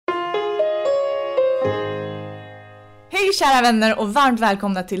Hej kära vänner och varmt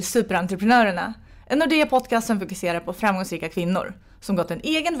välkomna till Superentreprenörerna. En Nordea-podcast som fokuserar på framgångsrika kvinnor som gått en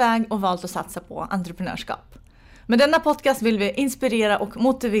egen väg och valt att satsa på entreprenörskap. Med denna podcast vill vi inspirera och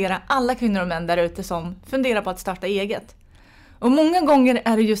motivera alla kvinnor och män där ute som funderar på att starta eget. Och många gånger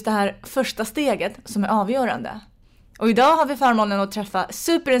är det just det här första steget som är avgörande. Och idag har vi förmånen att träffa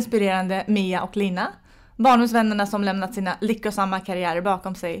superinspirerande Mia och Lina, barndomsvännerna som lämnat sina lyckosamma karriärer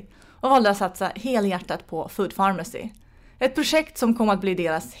bakom sig och valde att satsa helhjärtat på Food Pharmacy. Ett projekt som kommer att bli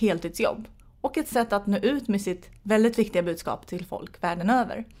deras heltidsjobb och ett sätt att nå ut med sitt väldigt viktiga budskap till folk världen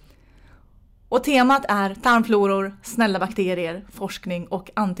över. Och temat är tarmfloror, snälla bakterier, forskning och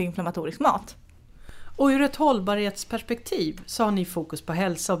antiinflammatorisk mat. Och ur ett hållbarhetsperspektiv så har ni fokus på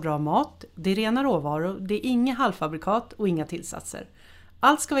hälsa och bra mat. Det är rena råvaror, det är inga halvfabrikat och inga tillsatser.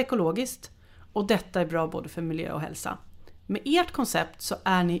 Allt ska vara ekologiskt och detta är bra både för miljö och hälsa. Med ert koncept så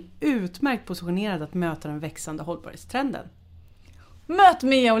är ni utmärkt positionerade att möta den växande hållbarhetstrenden. Möt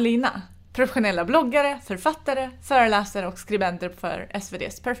Mia och Lina, professionella bloggare, författare, föreläsare och skribenter för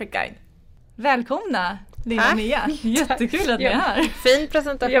SVD:s Perfect Guide. Välkomna Lina och Mia, jättekul att ni är här. Fin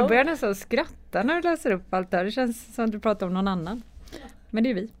presentation. Jag börjar nästan skratta när du läser upp allt där. Det känns som att du pratar om någon annan. Men det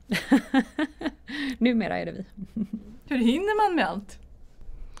är vi. Numera är det vi. Hur hinner man med allt?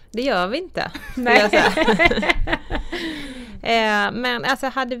 Det gör vi inte. Nej. Men alltså,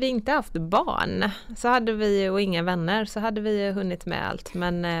 hade vi inte haft barn så hade vi och inga vänner så hade vi hunnit med allt.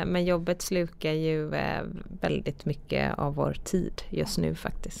 Men jobbet slukar ju väldigt mycket av vår tid just nu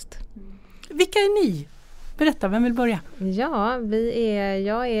faktiskt. Vilka är ni? Berätta, vem vill börja? Ja,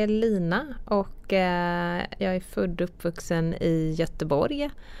 jag är Lina och jag är född och uppvuxen i Göteborg.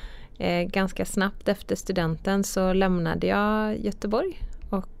 Ganska snabbt efter studenten så lämnade jag Göteborg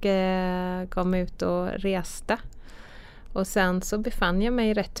och gav mig ut och reste. Och sen så befann jag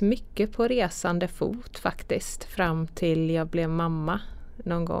mig rätt mycket på resande fot faktiskt fram till jag blev mamma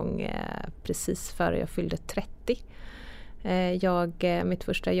någon gång precis före jag fyllde 30. Mitt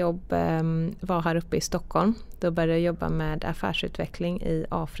första jobb var här uppe i Stockholm. Då började jag jobba med affärsutveckling i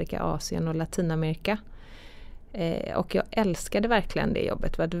Afrika, Asien och Latinamerika. Och jag älskade verkligen det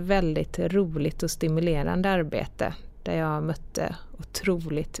jobbet. Det var ett väldigt roligt och stimulerande arbete där jag mötte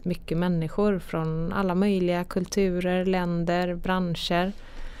otroligt mycket människor från alla möjliga kulturer, länder, branscher.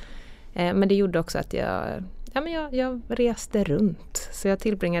 Men det gjorde också att jag reste runt. Så jag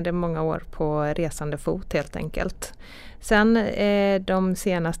tillbringade många år på resande fot helt enkelt. Sen de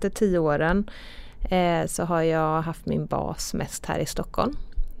senaste 10 åren så har jag haft min bas mest här i Stockholm.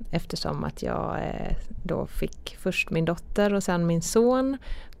 Eftersom att jag då fick först min dotter och sen min son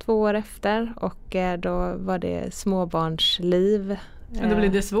 2 år efter. Och då var det småbarnsliv. Då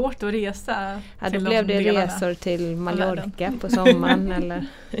blev det svårt att resa. Ja, då blev det resor till Mallorca på sommaren eller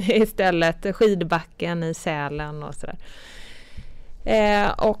istället skidbacken i Sälen och sådär.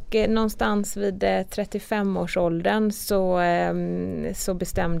 Och någonstans vid 35-årsåldern så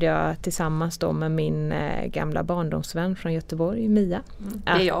bestämde jag tillsammans då med min gamla barndomsvän från Göteborg, Mia,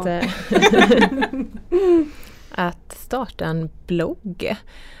 att starta en blogg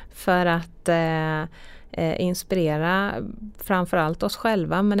för att inspirera framförallt oss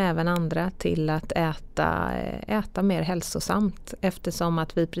själva men även andra till att äta mer hälsosamt eftersom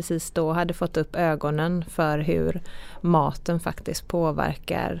att vi precis då hade fått upp ögonen för hur maten faktiskt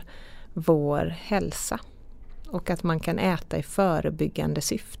påverkar vår hälsa och att man kan äta i förebyggande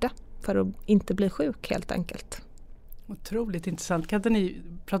syfte för att inte bli sjuk helt enkelt. Otroligt intressant. Kan inte ni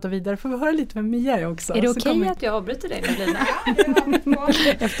prata vidare? Får vi höra lite med Mia också? Är det okej att jag avbryter dig nu, Lina?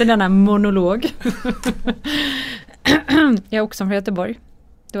 Efter denna monolog. Jag är också från Göteborg.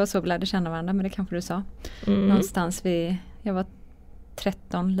 Det var så vi lärde känna varandra, men det kanske du sa. Någonstans jag var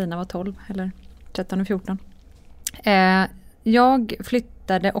 13, Lina var 12, eller 13 och 14. Jag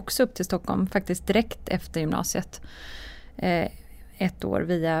flyttade också upp till Stockholm faktiskt direkt efter gymnasiet. 1 år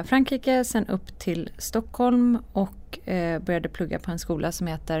via Frankrike, sen upp till Stockholm och började plugga på en skola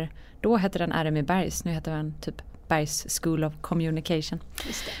som då hette den RMI Bergs, nu heter den typ Bergs School of Communication.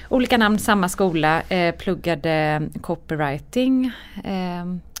 Olika namn, samma skola, pluggade copywriting,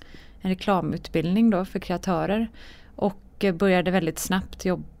 en reklamutbildning då för kreatörer och började väldigt snabbt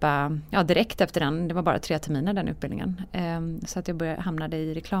jobba, direkt efter den, det var bara 3 terminer den utbildningen. Så att jag hamnade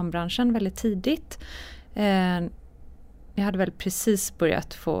i reklambranschen väldigt tidigt. Jag hade väl precis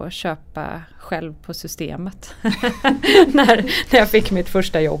börjat få köpa själv på systemet när jag fick mitt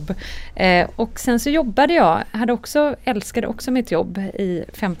första jobb. Och sen så jobbade jag, älskade också mitt jobb i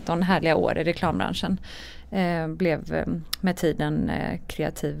 15 härliga år i reklambranschen. Blev med tiden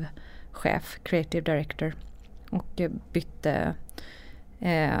kreativ chef, creative director och bytte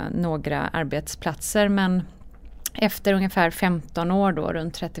några arbetsplatser men efter ungefär 15 år då,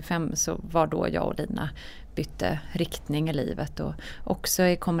 runt 35, så var då jag och Lina bytte riktning i livet. Och också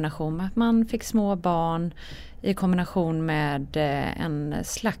i kombination med att man fick små barn, i kombination med en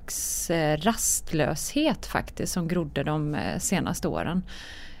slags rastlöshet faktiskt som grodde de senaste åren.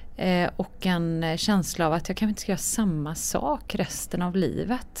 Och en känsla av att jag kanske inte ska göra samma sak resten av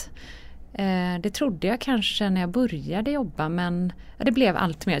livet. Det trodde jag kanske när jag började jobba, men det blev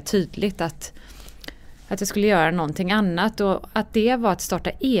allt mer tydligt att jag skulle göra någonting annat, och att det var att starta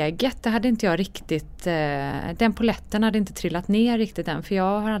eget, det hade inte jag riktigt, den poletten hade inte trillat ner riktigt än, för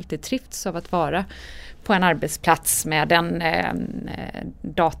jag har alltid trivts av att vara på en arbetsplats med en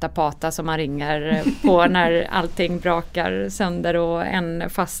datapata som man ringer på när allting brakar sönder och en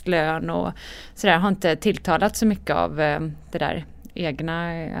fast lön och sådär. Jag har inte tilltalat så mycket av det där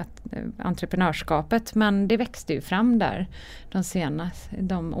egna entreprenörskapet, men det växte ju fram där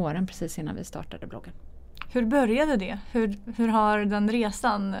de åren precis innan vi startade bloggen. Hur började det? Hur har den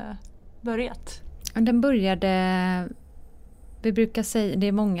resan börjat? Den började, vi brukar säga, det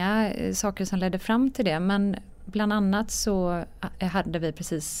är många saker som ledde fram till det, men bland annat så hade vi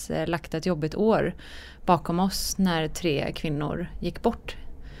precis lagt ett jobbigt år bakom oss när 3 kvinnor gick bort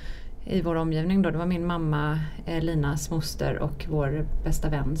i vår omgivning. Då. Det var min mamma, Linas moster, och vår bästa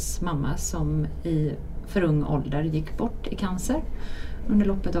väns mamma som i för ung ålder gick bort i cancer under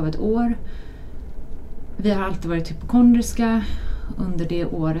loppet av ett år. Vi har alltid varit hypokondriska. Under det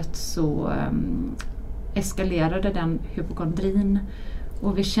året så eskalerade den hypokondrin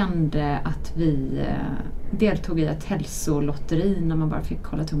och vi kände att vi deltog i ett hälsolotteri när man bara fick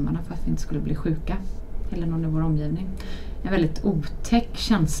hålla tummarna för att vi inte skulle bli sjuka eller någon i vår omgivning. En väldigt otäck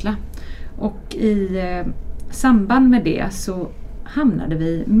känsla. Och i samband med det så hamnade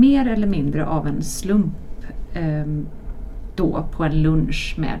vi mer eller mindre av en slump då på en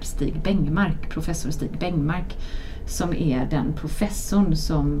lunch med Stig Bengmark, professor Stig Bengmark, som är den professorn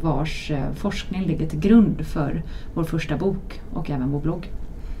som vars forskning ligger till grund för vår första bok och även vår blogg.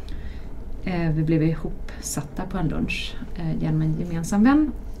 Vi blev ihopsatta på en lunch genom en gemensam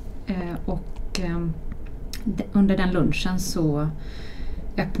vän och under den lunchen så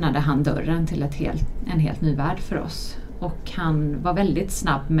öppnade han dörren till en helt ny värld för oss. Och han var väldigt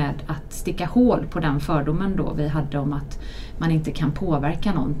snabb med att sticka hål på den fördomen då vi hade om att man inte kan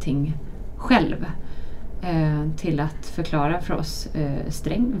påverka någonting själv. Till att förklara för oss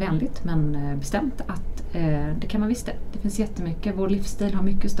vänligt men bestämt att det kan man visst det. Det finns jättemycket. Vår livsstil har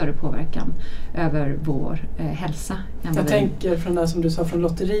mycket större påverkan över vår hälsa. Jag tänker från det som du sa från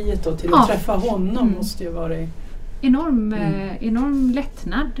lotteriet då, till att träffa honom måste ju vara enorm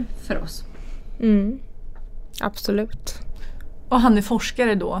lättnad för oss. Mm. Absolut. Och han är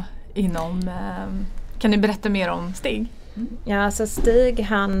forskare då inom, kan ni berätta mer om Stig? Ja, alltså Stig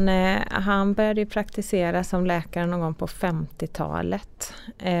han började ju praktisera som läkare någon gång på 50-talet.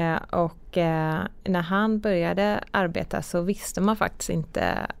 Och när han började arbeta så visste man faktiskt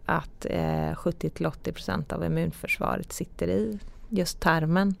inte att 70-80% av immunförsvaret sitter i just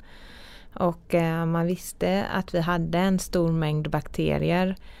tarmen. Och man visste att vi hade en stor mängd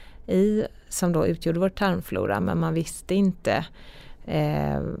bakterier som då utgjorde vår tarmflora, men man visste inte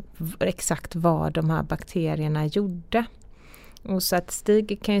exakt vad de här bakterierna gjorde. Och så att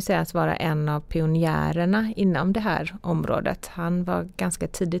Stig kan ju sägas vara en av pionjärerna inom det här området. Han var ganska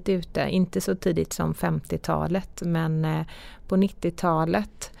tidigt ute, inte så tidigt som 50-talet, men på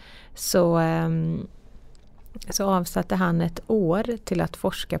 90-talet så avsatte han ett år till att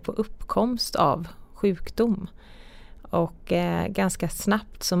forska på uppkomst av sjukdom. Och ganska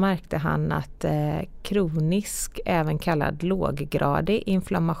snabbt så märkte han att kronisk, även kallad låggradig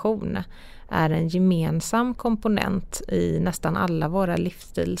inflammation är en gemensam komponent i nästan alla våra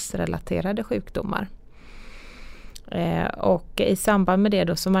livsstilsrelaterade sjukdomar. Och i samband med det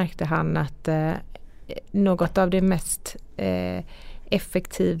då så märkte han att något av det mest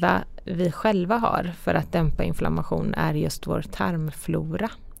effektiva vi själva har för att dämpa inflammation är just vår tarmflora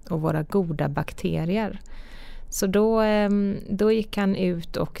och våra goda bakterier. Så då gick han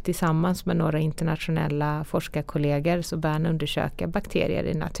ut och tillsammans med några internationella forskarkollegor så började han undersöka bakterier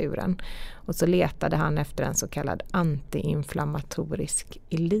i naturen. Och så letade han efter en så kallad antiinflammatorisk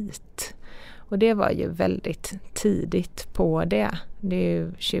elit. Och det var ju väldigt tidigt på det. Det är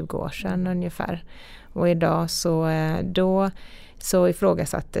ju 20 år sedan ungefär. Och idag så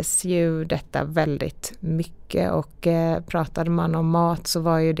ifrågasattes ju detta väldigt mycket och pratade man om mat så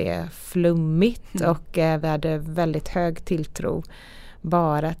var ju det flummigt och vi hade väldigt hög tilltro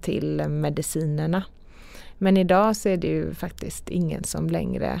bara till medicinerna. Men idag så är det ju faktiskt ingen som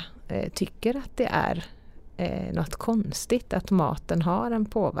längre tycker att det är något konstigt att maten har en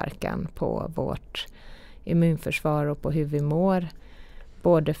påverkan på vårt immunförsvar och på hur vi mår.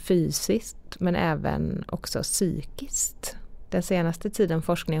 Både fysiskt men även också psykiskt. Den senaste tiden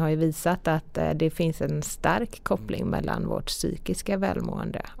forskning har ju visat att det finns en stark koppling mellan vårt psykiska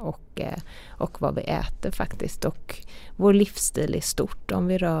välmående och vad vi äter faktiskt. Och vår livsstil är stort, om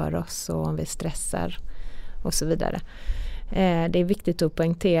vi rör oss och om vi stressar och så vidare. Det är viktigt att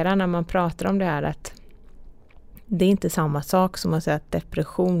poängtera när man pratar om det här att det är inte samma sak som att säga att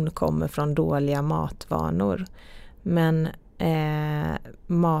depression kommer från dåliga matvanor. Men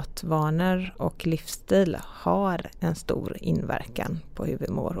matvanor och livsstil har en stor inverkan på hur vi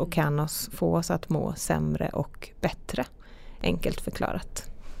mår och kan få oss att må sämre och bättre, enkelt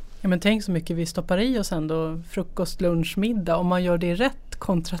förklarat. Ja, men tänk så mycket vi stoppar i oss ändå frukost, lunch, middag. Om man gör det rätt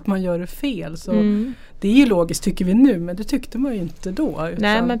kontra att man gör det fel. Så det är ju logiskt tycker vi nu, men det tyckte man ju inte då. Utan...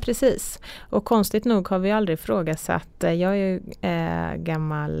 Nej, men precis. Och konstigt nog har vi aldrig ifrågasatt. Jag är ju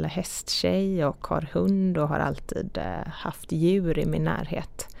gammal hästtjej och har hund och har alltid haft djur i min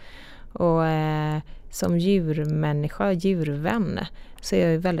närhet. Och som djurmänniska och djurvän så är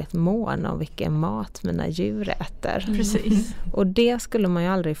jag ju väldigt mån om vilken mat mina djur äter. Precis. Och det skulle man ju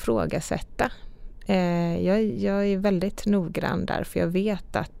aldrig ifrågasätta. Jag är väldigt noggrann där, för jag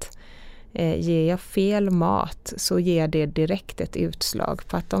vet att ger jag fel mat så ger det direkt ett utslag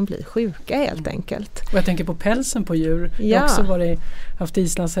på att de blir sjuka helt enkelt. Och jag tänker på pälsen på djur. Jag har också haft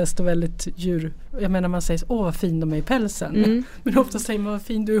islandshäst och väldigt djur. Jag menar man säger åh vad fin de är i pälsen. Men ofta säger man vad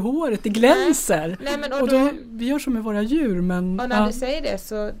fin du är i håret, det glänser. Nej, men och då, vi gör så med våra djur. Men, och när du säger det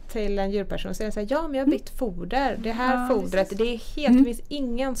så till en djurperson säger jag så här, ja men jag har bytt foder. Det här fodret, det är helt, det finns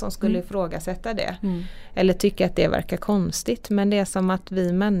ingen som skulle ifrågasätta det. Eller tycka att det verkar konstigt. Men det är som att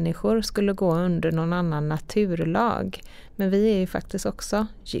vi människor skulle gå under någon annan naturlag. Men vi är ju faktiskt också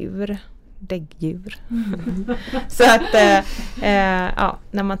djur. Däggdjur. Så att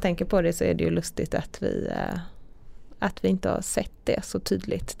när man tänker på det så är det ju lustigt att vi inte har sett det så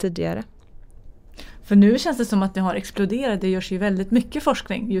tydligt tidigare. För nu känns det som att det har exploderat. Det görs ju väldigt mycket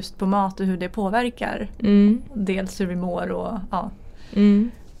forskning just på mat och hur det påverkar. Dels hur vi mår och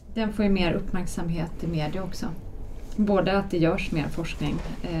Den får ju mer uppmärksamhet i media också. Både att det görs mer forskning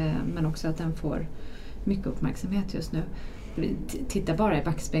men också att den får mycket uppmärksamhet just nu. Titta bara i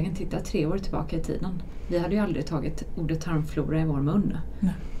backspegeln, titta 3 år tillbaka i tiden. Vi hade ju aldrig tagit ordet tarmflora i vår mun.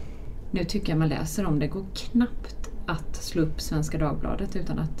 Nej. Nu tycker jag man läser om det. Går knappt att slå upp Svenska Dagbladet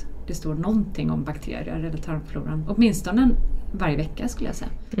utan att det står någonting om bakterier eller tarmfloran. Åtminstone varje vecka skulle jag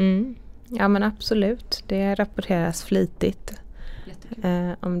säga. Ja men absolut, det rapporteras flitigt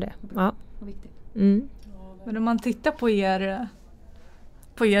om det. Ja. Och viktigt. Men om man tittar på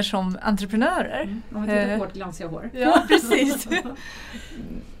er som entreprenörer. Om vi tittar på vårt glansiga hår. Ja, precis.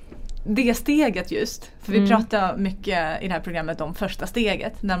 Det steget just. För vi pratar mycket i det här programmet om första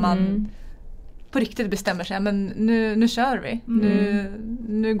steget. När man på riktigt bestämmer sig. Men nu kör vi.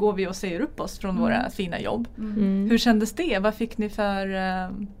 Nu går vi och säger upp oss från våra fina jobb. Hur kändes det? Vad fick ni för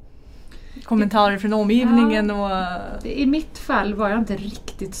kommentarer från omgivningen? I mitt fall var jag inte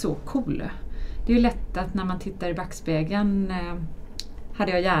riktigt så cool. Det är ju lätt att när man tittar i backspegeln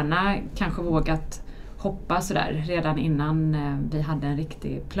hade jag gärna kanske vågat hoppa sådär redan innan vi hade en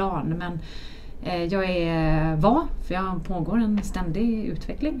riktig plan. Men jag för jag pågår en ständig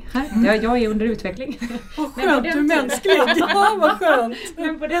utveckling här. Jag är under utveckling. Vad skönt, du är mänsklig. Ja, vad skönt.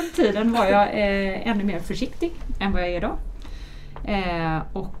 Men på den tiden var jag ännu mer försiktig än vad jag är idag.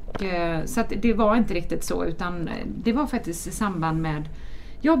 Så att det var inte riktigt så, utan det var faktiskt i samband med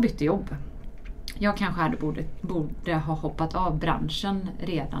jag bytte jobb. Jag kanske borde ha hoppat av branschen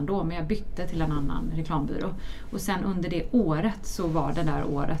redan då, men jag bytte till en annan reklambyrå. Och sen under det året så var det där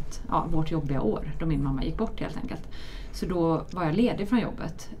året, vårt jobbiga år, då min mamma gick bort helt enkelt. Så då var jag ledig från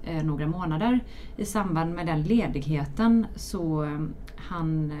jobbet några månader. I samband med den ledigheten så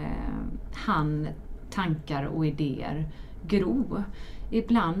han tankar och idéer gro.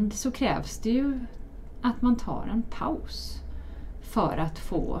 Ibland så krävs det ju att man tar en paus för att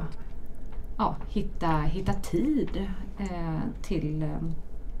få hitta tid till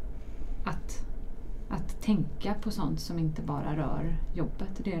att tänka på sånt som inte bara rör jobbet.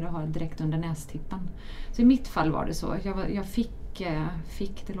 Det har direkt under nästippen. Så i mitt fall var det så. Jag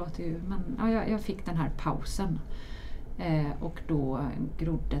fick det låter ju, men jag fick den här pausen. Och då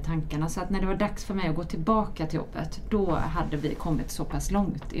grodde tankarna. Så att när det var dags för mig att gå tillbaka till jobbet, då hade vi kommit så pass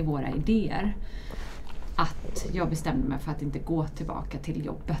långt i våra idéer att jag bestämde mig för att inte gå tillbaka till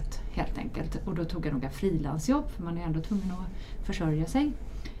jobbet helt enkelt. Och då tog jag några frilansjobb, för man är ändå tvungen att försörja sig.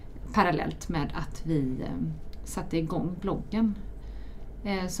 Parallellt med att vi satte igång bloggen.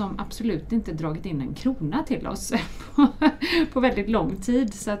 som absolut inte dragit in en krona till oss på väldigt lång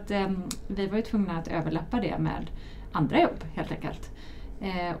tid. Så att vi var ju tvungna att överlappa det med andra jobb helt enkelt.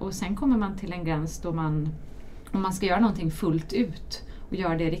 Och sen kommer man till en gräns då om man ska göra någonting fullt ut och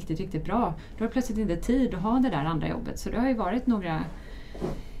göra det riktigt, riktigt bra, då har det plötsligt inte tid att ha det där andra jobbet. Så det har ju varit några,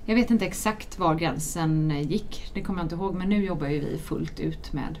 jag vet inte exakt var gränsen gick, det kommer jag inte ihåg, men nu jobbar ju vi fullt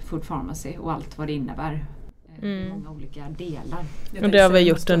ut med Food Pharmacy och allt vad det innebär. Många olika delar. Och det har vi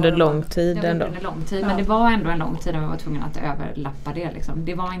gjort under lång tid ändå. Under lång tid, men det var ändå en lång tid när vi var tvungna att överlappa det. Liksom.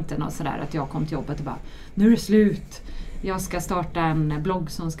 Det var inte något sådär att jag kom till jobbet och bara, nu är det slut. Jag ska starta en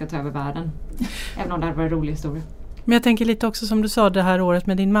blogg som ska ta över världen. Även om det här var en rolig historia. Men jag tänker lite också som du sa det här året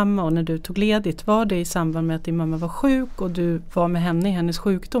med din mamma och när du tog ledigt. Var det i samband med att din mamma var sjuk och du var med henne i hennes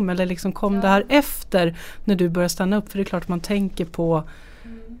sjukdom? Eller liksom kom det här efter när du började stanna upp? För det är klart man tänker på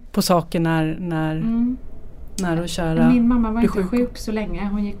saker när och kära. Min mamma var inte sjuk så länge.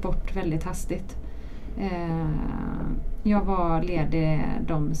 Hon gick bort väldigt hastigt. Jag var ledig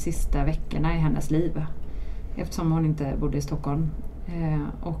de sista veckorna i hennes liv. Eftersom hon inte bodde i Stockholm.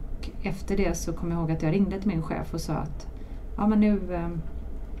 Och efter det så kom jag ihåg att jag ringde till min chef och sa att ja, men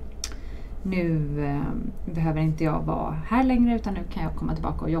nu behöver inte jag vara här längre utan nu kan jag komma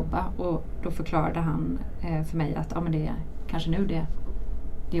tillbaka och jobba. Och då förklarade han för mig att ja, men det är kanske nu det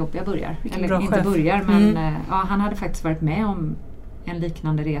jobbiga börjar. Eller inte chef. Börjar, men han hade faktiskt varit med om en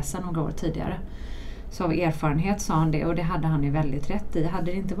liknande resa några år tidigare. Så av erfarenhet sa han det, och det hade han ju väldigt rätt i. Hade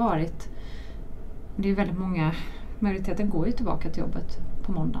det inte varit, det är ju väldigt många, majoriteten går ju tillbaka till jobbet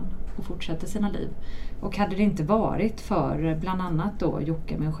på måndagen och fortsätter sina liv. Och hade det inte varit för bland annat då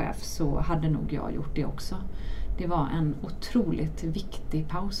Jocke, min chef, så hade nog jag gjort det också. Det var en otroligt viktig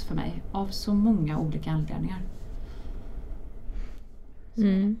paus för mig av så många olika anledningar.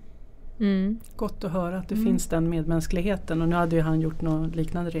 Gott att höra att det finns den medmänskligheten, och nu hade ju han gjort någon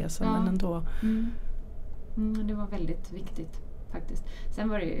liknande resa, men ändå. Det var väldigt viktigt faktiskt. Sen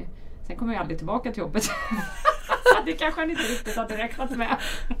kom jag aldrig tillbaka till jobbet. Det kanske han inte riktigt hade räknat med.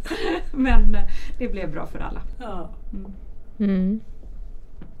 Men det blev bra för alla.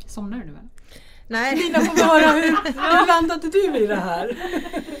 Somnar du nu eller? Nej. Lina, får vi höra hur landade du i det här?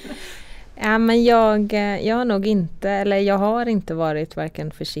 Ja, men jag har nog inte, eller jag har inte varit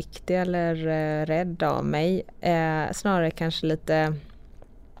varken försiktig eller rädd av mig. Snarare kanske lite,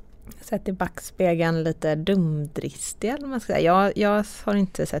 sett i backspegeln, lite dumdristig eller man ska säga. Jag har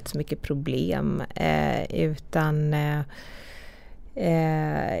inte sett så mycket problem utan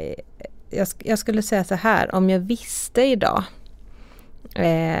jag skulle säga så här, om jag visste idag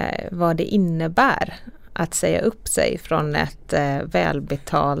vad det innebär att säga upp sig från ett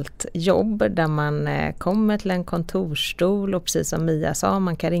välbetalt jobb där man kommer till en kontorsstol och precis som Mia sa,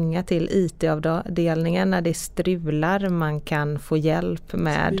 man kan ringa till IT-avdelningen när det strular, man kan få hjälp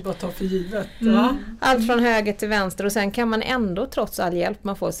med vi bara tar för givet. Allt från höger till vänster, och sen kan man ändå trots all hjälp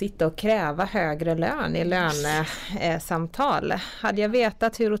man får sitta och kräva högre lön i lönesamtal. Hade jag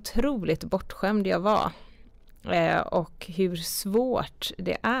vetat hur otroligt bortskämd jag var och hur svårt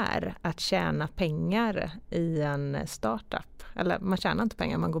det är att tjäna pengar i en startup, eller man tjänar inte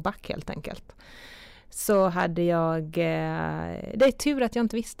pengar, man går back helt enkelt, så hade jag, det är tur att jag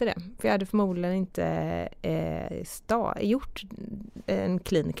inte visste det, för jag hade förmodligen inte gjort en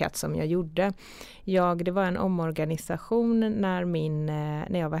clean cut som jag gjorde. Det var en omorganisation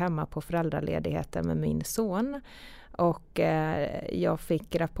när jag var hemma på föräldraledigheten med min son. Och jag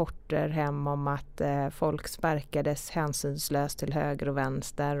fick rapporter hem om att folk sparkades hänsynslöst till höger och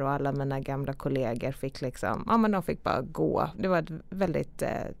vänster, och alla mina gamla kollegor fick de fick bara gå. Det var ett väldigt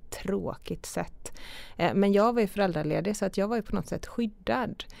tråkigt sätt. Men jag var ju föräldraledig, så att jag var ju på något sätt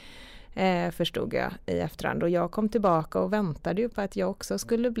skyddad, förstod jag i efterhand. Och jag kom tillbaka och väntade ju på att jag också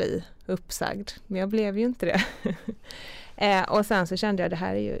skulle bli uppsagd. Men jag blev ju inte det. Och sen så kände jag att det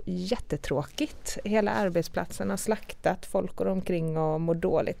här är ju jättetråkigt. Hela arbetsplatsen har slaktat, folk går omkring och mår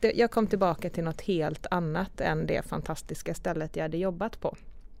dåligt. Jag kom tillbaka till något helt annat än det fantastiska stället jag hade jobbat på.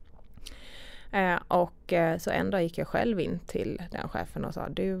 Och så en dag gick jag själv in till den chefen och sa,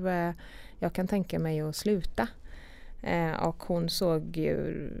 jag kan tänka mig att sluta. Och hon såg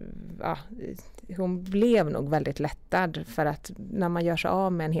ju, hon blev nog väldigt lättad, för att när man gör sig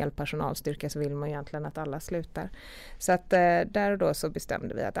av med en hel personalstyrka så vill man egentligen att alla slutar. Så att där och då så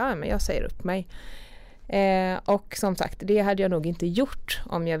bestämde vi att men jag säger upp mig. Och som sagt, det hade jag nog inte gjort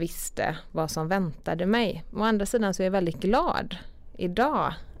om jag visste vad som väntade mig. Å andra sidan så är jag väldigt glad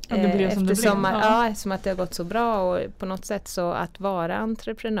idag. Eftersom att det har gått så bra, och på något sätt så att vara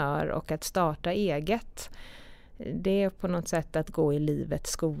entreprenör och att starta eget, det är på något sätt att gå i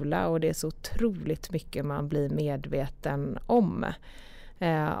livets skola, och det är så otroligt mycket man blir medveten om.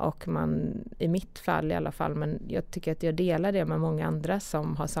 Och i mitt fall i alla fall, men jag tycker att jag delar det med många andra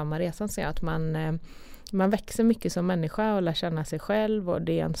som har samma resa, så att man växer mycket som människa och lär känna sig själv, och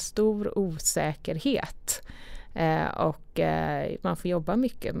det är en stor osäkerhet. Och man får jobba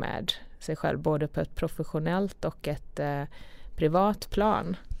mycket med sig själv, både på ett professionellt och ett privat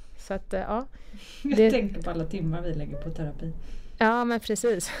plan. Så att, ja. Jag tänker på alla timmar vi lägger på terapi. Ja, men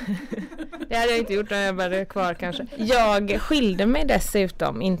precis. Det hade jag inte gjort när jag var kvar kanske. Jag skilde mig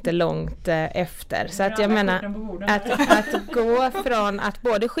dessutom inte långt efter. Så att jag menar att gå från att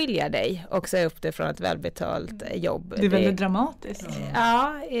både skilja dig och säga upp det från ett välbetalt jobb. Det är väldigt dramatiskt.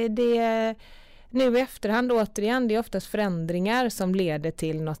 Ja, nu i efterhand återigen, det är oftast förändringar som leder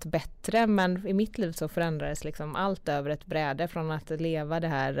till något bättre, men i mitt liv så förändrades liksom allt över ett bräde. Från att leva det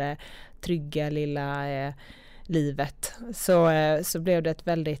här trygga lilla livet så blev det ett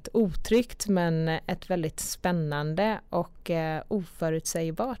väldigt otryggt men ett väldigt spännande och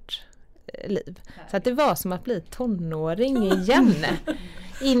oförutsägbart liv. Så att det var som att bli tonåring igen.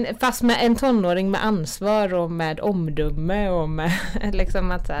 Fast med en tonåring med ansvar och med omdöme och med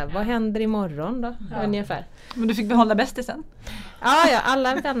liksom att så här, vad händer imorgon då? Ungefär. Men du fick behålla bästisen? Ja,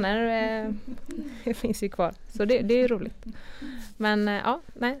 alla vänner finns ju kvar. Så det är roligt. Men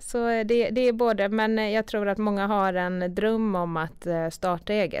så det är både, men jag tror att många har en dröm om att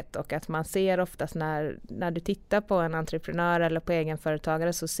starta eget, och att man ser oftast när du tittar på en entreprenör eller på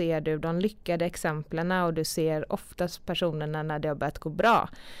egenföretagare, så ser du de lyckade exemplen och du ser oftast personerna när det har börjat gå bra.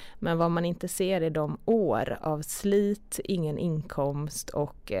 Men vad man inte ser är de år av slit, ingen inkomst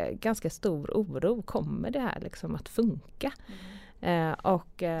och ganska stor oro. Kommer det här liksom att funka?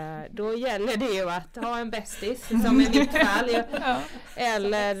 Och då gäller det ju att ha en bästis som i mitt fall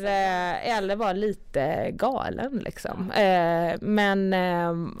eller vara lite galen liksom. Men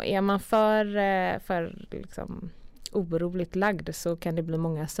är man för liksom oroligt lagd så kan det bli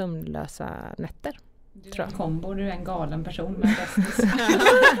många sömnlösa nätter. Du är en kombo, du är en galen person med bästis.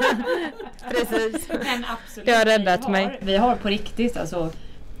 Precis. Men absolut, det har räddat mig. Vi har på riktigt, alltså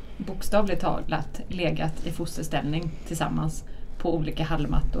bokstavligt talat, legat i fosterställning tillsammans på olika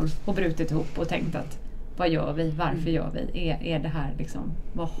hallmattor och brutit ihop och tänkt att vad gör vi, varför gör vi, är det här liksom,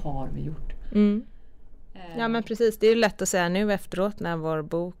 vad har vi gjort? Ja, men precis, det är ju lätt att säga nu efteråt när vår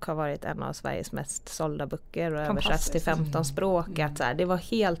bok har varit en av Sveriges mest sålda böcker och översatts till 15 språk, att så här, det var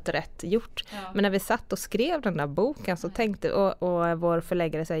helt rätt gjort. Men när vi satt och skrev den där boken så tänkte, och vår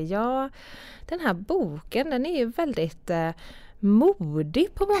förläggare säger, ja, den här boken, den är ju väldigt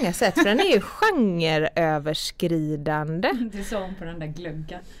modig på många sätt, för den är ju genreöverskridande. Det sa hon på den där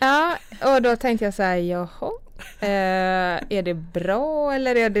glöggen. Ja, och då tänkte jag så här, jaha, är det bra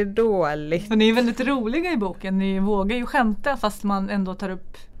eller är det dåligt? Men ni är väldigt roliga i boken, ni vågar ju skämta fast man ändå tar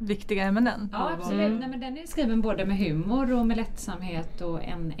upp viktiga ämnen. Ja, absolut. Nej, men den är skriven både med humor och med lättsamhet och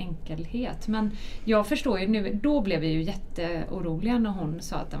en enkelhet. Men jag förstår ju nu, då blev vi ju jätteoroliga när hon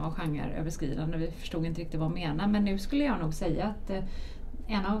sa att den var genreöverskridande. Vi förstod inte riktigt vad hon menar, men nu skulle jag nog säga att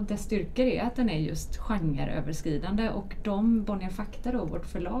en av dess styrkor är att den är just genreöverskridande, och Bonnier Fakta då, vårt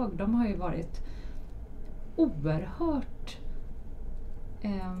förlag, de har ju varit oerhört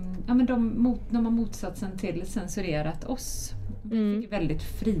men de har motsatsen till censurerat oss. Vi fick väldigt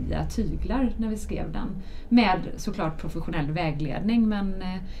fria tyglar när vi skrev den, med såklart professionell vägledning, men det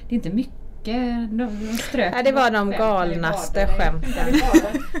är inte mycket de strök. Ja, det var de galnaste skämten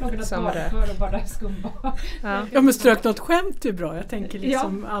som rök. Ja, men strök något skämt är bra. Jag tänker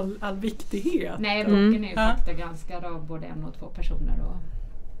liksom all viktighet. Nej, boken är ju faktiskt granskad av både en och två personer.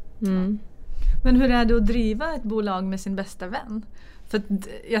 Men hur är det att driva ett bolag med sin bästa vän? För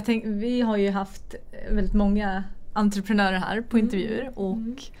jag vi har ju haft väldigt många entreprenörer här på intervjuer, och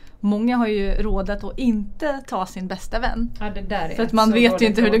många har ju rådat att inte ta sin bästa vän. Ja, det där är för att man vet ju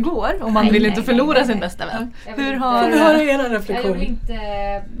inte hur det går, och man vill inte förlora sin bästa vän. Hur har era reflektion? Jag vill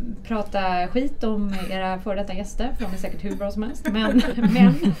inte prata skit om era före detta gäster, för de är säkert hur bra som helst.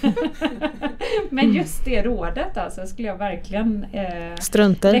 Men just det rådet alltså, skulle jag verkligen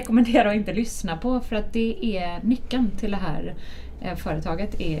rekommendera att inte lyssna på, för att det är nyckeln till det här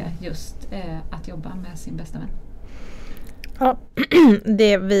företaget, är just att jobba med sin bästa vän. Ja,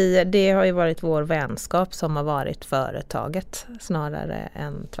 det har ju varit vår vänskap som har varit företaget, snarare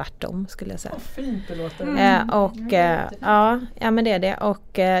än tvärtom, skulle jag säga. Fint det låter. Men det är det.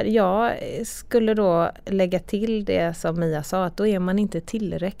 Och jag skulle då lägga till det som Mia sa, att då är man inte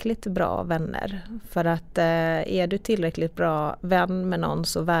tillräckligt bra vänner. För att är du tillräckligt bra vän med någon,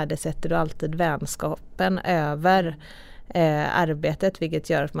 så värdesätter du alltid vänskapen över arbetet, vilket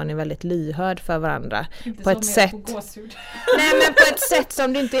gör att man är väldigt lyhörd för varandra. Inte på ett sätt. Nej, men på ett sätt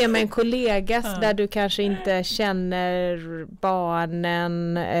som du inte är med en kollega där du kanske inte känner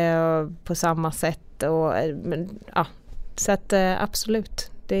barnen på samma sätt. Och, så att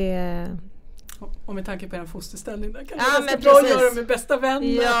absolut, det Och med tanke på en fosterställning där kan det bra att göra med bästa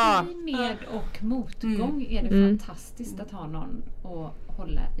vänner. Ja. Med och motgång är det fantastiskt att ha någon att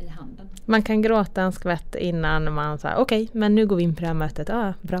hålla i handen. Man kan gråta en skvätt innan man säger okej, men nu går vi in på det här mötet.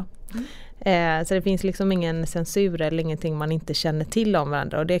 Bra. Så det finns liksom ingen censur eller ingenting man inte känner till om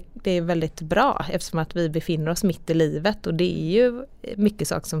varandra. Och det är väldigt bra eftersom att vi befinner oss mitt i livet. Och det är ju mycket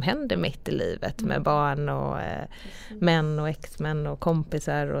saker som händer mitt i livet med barn och män och exmän och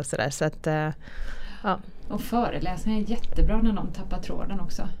kompisar och sådär. Så att, Och föreläsningar är jättebra när någon tappar tråden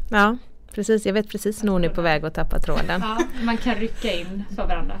också. Ja, precis. Jag vet precis när hon är på väg att tappa tråden. Ja, man kan rycka in för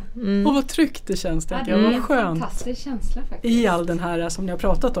varandra. Och vad tryggt det känns, tänker jag. Det är Vad en skönt. fantastisk känsla faktiskt. I all den här som ni har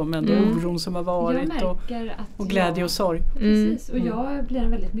pratat om, ändå oron som har varit och glädje och sorg. Precis, och jag blir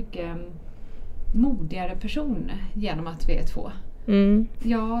en väldigt mycket modigare person genom att vi är två.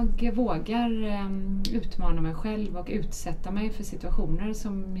 Jag vågar utmana mig själv och utsätta mig för situationer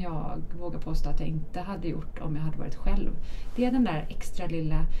som jag vågar påstå att jag inte hade gjort om jag hade varit själv. Det är den där extra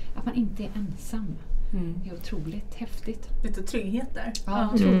lilla, att man inte är ensam. Det är otroligt häftigt. Lite trygghet där. Ja,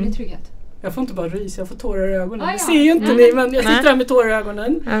 otrolig trygghet. Jag får inte bara rys, jag får tårar i ögonen. Ja, Det ser ju inte ni, men jag sitter här med tårar i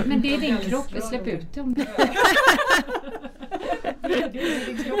ögonen. Men det är din kropp, vi släpper ut dem. Let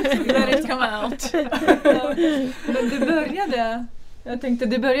it come out. Men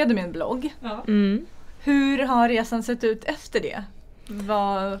du började med en blogg. Ja. Hur har resan sett ut efter det?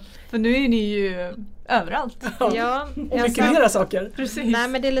 För nu är ni ju överallt. Ja, Och mycket mera saker. Precis. Nej,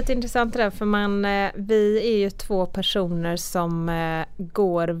 men det är lite intressant det där, för vi är ju två personer som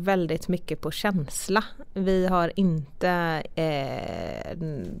går väldigt mycket på känsla. Vi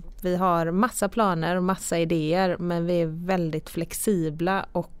har massa planer och massa idéer, men vi är väldigt flexibla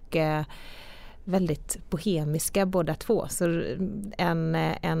och väldigt bohemiska båda två. Så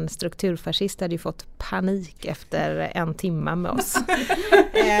en strukturfascist hade ju fått panik efter en timme med oss.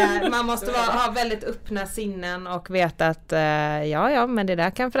 Man måste ha väldigt öppna sinnen och veta att men det där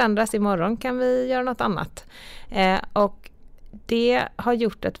kan förändras, imorgon kan vi göra något annat. Och det har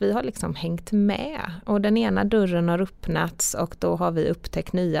gjort att vi har liksom hängt med, och den ena dörren har öppnats och då har vi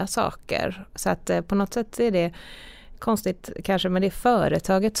upptäckt nya saker. Så att på något sätt är det konstigt kanske, men det är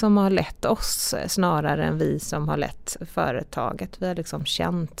företaget som har lett oss snarare än vi som har lett företaget. Vi har liksom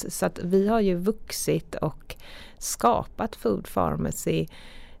känt, så att vi har ju vuxit och skapat Food Pharmacy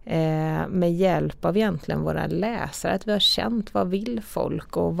med hjälp av egentligen våra läsare. Att vi har känt vad vill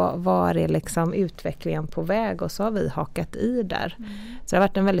folk och var är liksom utvecklingen på väg, och så har vi hakat i där. Så det har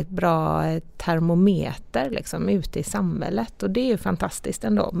varit en väldigt bra termometer liksom ute i samhället, och det är ju fantastiskt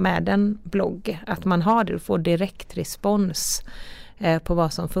ändå med en blogg att man har det och får direkt respons på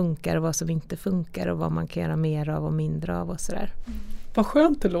vad som funkar och vad som inte funkar och vad man kan göra mer av och mindre av och sådär. Vad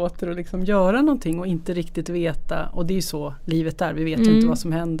skönt det låter att liksom göra någonting och inte riktigt veta, och det är ju så livet är, vi vet ju inte vad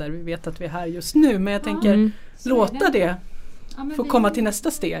som händer, vi vet att vi är här just nu, men jag tänker låta det få komma till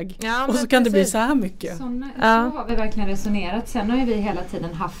nästa steg, och så kan det bli så här mycket. Så har vi verkligen resonerat. Sen har ju vi hela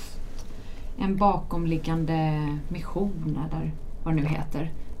tiden haft en bakomliggande mission, eller vad det nu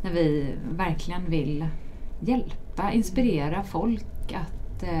heter, när vi verkligen vill hjälpa, inspirera folk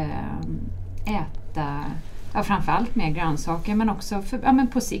att äta framförallt mer grönsaker, men också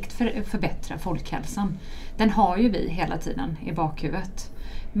på sikt förbättra folkhälsan. Den har ju vi hela tiden i bakhuvudet.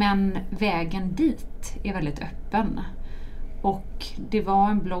 Men vägen dit är väldigt öppen. Och det var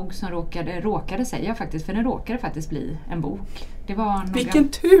en blogg som råkade säga faktiskt, för den råkade faktiskt bli en bok. Det var vilken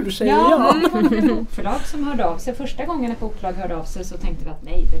tur, säger jag! Det var ett bokförlag som hörde av sig. Första gången ett bokförlag hörde av sig så tänkte vi att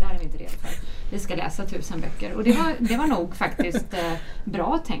nej, det där är vi inte redo för. Vi ska läsa 1000 böcker. Och det var nog faktiskt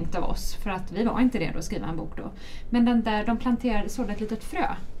bra tänkt av oss, för att vi var inte redo att skriva en bok då. Men de sådde ett litet frö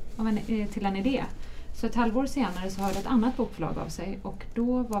till en idé. Så ett halvår senare så hörde ett annat bokförlag av sig, och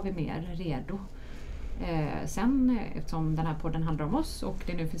då var vi mer redo. Sen, eftersom den här podden handlar om oss och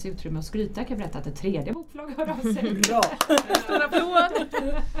det nu finns utrymme att skryta, kan jag berätta att ett tredje bokförlag hör av sig. Bra! Stora applåd!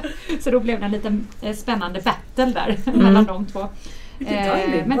 Så då blev det en liten spännande battle där mellan de två.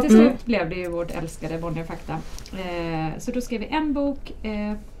 Men till slut blev det ju vårt älskade Bonnier Fakta. Så då skrev vi en bok.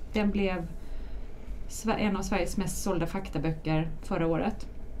 Den blev en av Sveriges mest sålda faktaböcker förra året.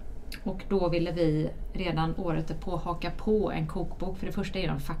 Och då ville vi redan året på haka på en kokbok. För det första är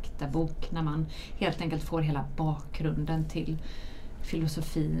det en faktabok när man helt enkelt får hela bakgrunden till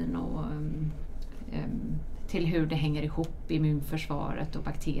filosofin och till hur det hänger ihop, immunförsvaret och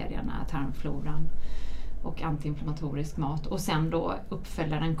bakterierna, tarmfloran. och antiinflammatorisk mat. Och sen då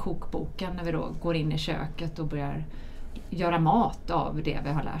uppföljaren kokboken när vi då går in i köket och börjar göra mat av det vi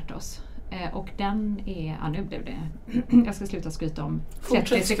har lärt oss. Och den är, nu blev det, jag ska sluta skryta om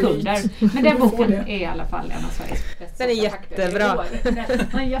 30 sekunder. Men den boken är i alla fall en av Sveriges bästa. Den är jättebra. Den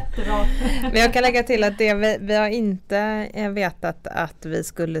är jättebra. Men jag kan lägga till att vi har inte vetat att vi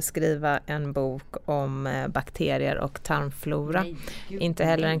skulle skriva en bok om bakterier och tarmflora. Nej, inte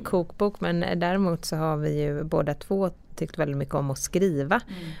heller en kokbok, men däremot så har vi ju båda två tyckt väldigt mycket om att skriva.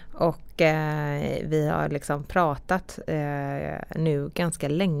 Och vi har liksom pratat nu ganska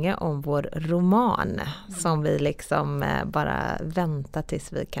länge om vår roman som vi liksom bara väntar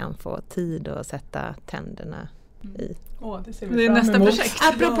tills vi kan få tid att sätta tänderna i. Det är nästa projekt.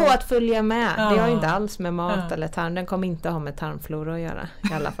 Apropå att följa med. Det har inte alls med mat eller tarm. Den kommer inte ha med tarmflora att göra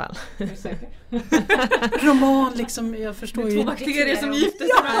i alla fall. Roman liksom, jag förstår ju. 2 bakterier som gifter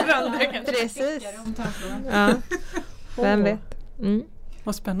sig med varandra. Precis. Ja. Vem vet?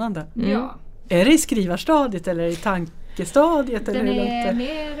 Vad spännande. Ja. Är det i skrivarstadiet eller i tankestadiet? Den eller är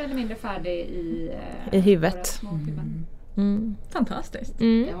mer eller mindre färdig I huvudet. våra små huvuden. Fantastiskt.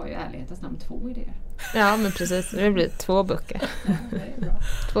 Jag har ju ärlighetens namn 2 idéer. Ja, men precis. Det blir 2 böcker. Ja, det är bra.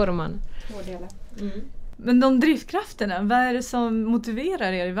 2 romaner. 2 delar. Men de drivkrafterna, vad är det som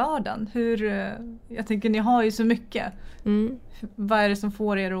motiverar er i vardagen? Jag tänker, ni har ju så mycket. Vad är det som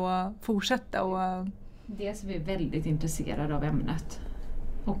får er att fortsätta? Dels är vi väldigt intresserade av ämnet.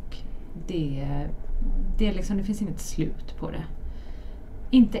 Och det liksom, det finns inget slut på det.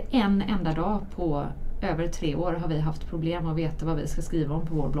 Inte en enda dag på över 3 år har vi haft problem att veta vad vi ska skriva om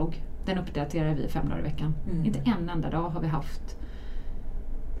på vår blogg. Den uppdaterar vi 5 dagar i veckan. Inte en enda dag har vi haft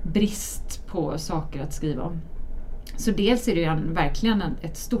brist på saker att skriva om. Så dels är det ju verkligen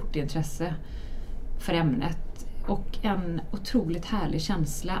ett stort intresse för ämnet och en otroligt härlig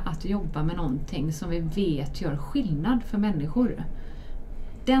känsla att jobba med någonting som vi vet gör skillnad för människor.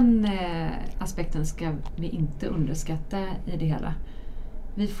 Den aspekten ska vi inte underskatta i det hela.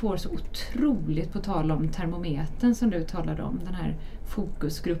 Vi får så otroligt, på tal om termometern som du talade om, den här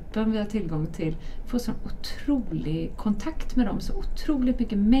fokusgruppen vi har tillgång till, får så otrolig kontakt med dem, så otroligt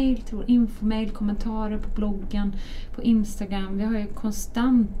mycket mejl till vår infomail, kommentarer på bloggen, på Instagram. Vi har ju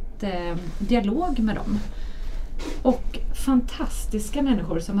konstant dialog med dem. Och fantastiska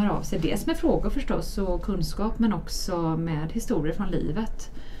människor som hör av sig, dels med frågor förstås och kunskap, men också med historier från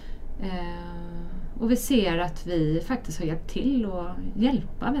livet. Och vi ser att vi faktiskt har hjälpt till och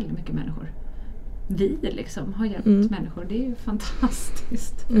hjälpa väldigt mycket människor. Vi liksom har hjälpt människor, det är ju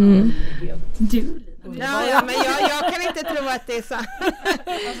fantastiskt. Du. Ja, men jag kan inte tro att det är så.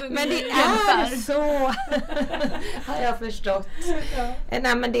 Alltså, men det är så. Har jag förstått.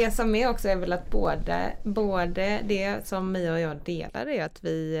 Nej, men det som är också är väl att både det som Mia och jag delar är att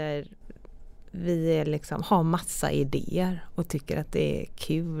vi liksom har massa idéer och tycker att det är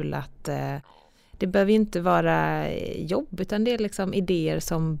kul att det behöver inte vara jobb, utan det är liksom idéer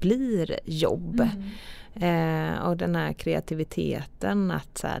som blir jobb. Och den här kreativiteten,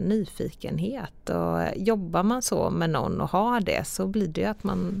 att så här, nyfikenhet, och jobbar man så med någon och har det, så blir det att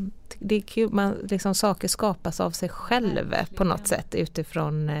det är kul, liksom, saker skapas av sig själv på något sätt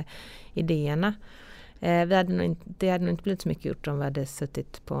utifrån idéerna. Det hade nog inte blivit så mycket gjort om vi hade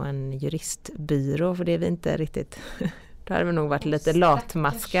suttit på en juristbyrå, för det är vi inte riktigt. Då hade vi nog varit lite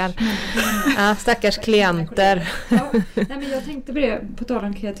latmaskar. Stackars klienter. Nej, men jag tänkte på det, på tal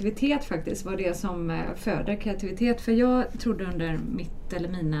om kreativitet faktiskt, vad det är som föder kreativitet. För jag trodde under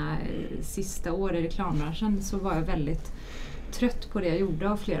mina sista år i reklambranschen så var jag väldigt trött på det jag gjorde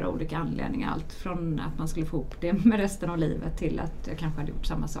av flera olika anledningar. Allt från att man skulle få ihop det med resten av livet till att jag kanske hade gjort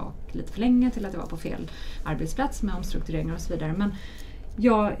samma sak lite för länge, till att jag var på fel arbetsplats med omstruktureringar och så vidare. Men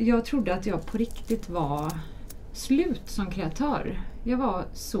jag trodde att jag på riktigt var slut som kreatör. Jag var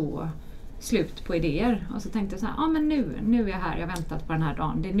så slut på idéer. Och så tänkte jag så här, men nu är jag här, jag har väntat på den här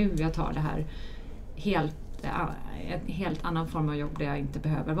dagen. Det är nu jag tar det här en helt annan form av jobb där jag inte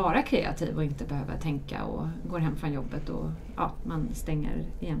behöver vara kreativ och inte behöver tänka och går hem från jobbet och man stänger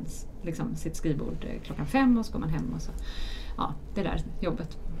igen liksom sitt skrivbord 5:00 och så går man hem och så. Ja, det där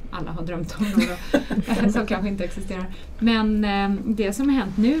jobbet alla har drömt om som kanske inte existerar. Men det som har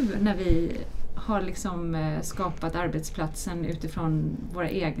hänt nu när vi har liksom skapat arbetsplatsen utifrån våra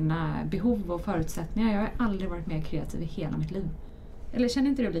egna behov och förutsättningar. Jag har aldrig varit mer kreativ i hela mitt liv. Eller känner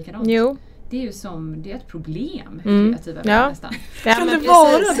inte du likadant? Jo. Det är ju det är ett problem, kreativa nästan. Kan det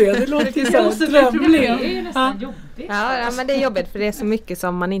vara det? Det låter som ett drömproblem. Det är ju nästan jobbigt. Ja, men det är jobbigt för det är så mycket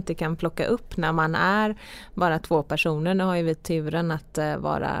som man inte kan plocka upp när man är bara 2 personer. Nu har ju vi turen att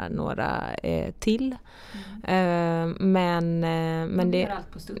vara några till. Men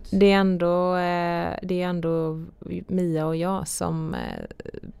det är ändå Mia och jag som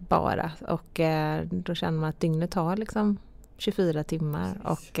bara, och då känner man att dygnet har liksom 24 timmar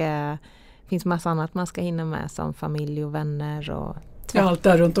och det finns massa annat man ska hinna med som familj och vänner och allt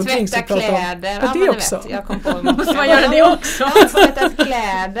där runt omkring. Tvätta kläder. Ja, det också. Vet, jag kom på måste man göra det också? Tvätta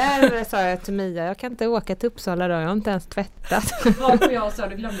kläder, sa jag till Mia. Jag kan inte åka till Uppsala då, jag har inte ens tvättat. Varför jag sa,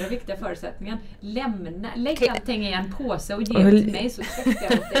 du glömde den viktiga förutsättningen. Lägg allting i en påse och ge det till mig så tvättar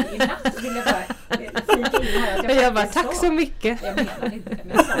jag åt dig i natt. Vill jag bara flika in här. Jag bara, tack så mycket. Jag menar inte det,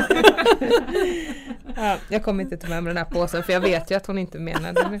 men jag sa det. Jag kommer inte ta med mig den här påsen för jag vet ju att hon inte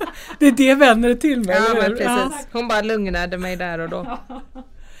menade det. Det är det vänner till mig. Ja, men precis. Hon bara lugnade mig där och då.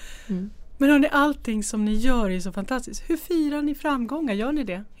 Men hörni, allting som ni gör är så fantastiskt. Hur firar ni framgångar? Gör ni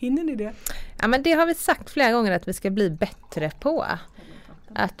det? Hinner ni det? Ja, men det har vi sagt flera gånger att vi ska bli bättre på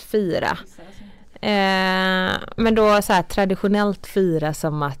att fira. Men då så här traditionellt fira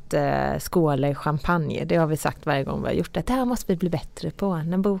som att skåla i champagne. Det har vi sagt varje gång vi har gjort det. Det här måste vi bli bättre på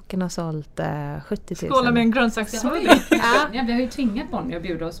när boken har sålt 70 000. Skåla med en grönsakssmoothie. Ja, vi har ju tvingat Bonnie att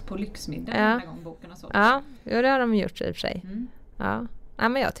bjuda oss på lyxmiddag när gång boken har sålt. Ja, det har de gjort i och för sig. Ja,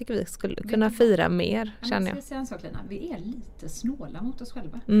 men jag tycker vi skulle kunna fira mer, känner jag. Jag säga en sak, Lina. Vi är lite snåla mot oss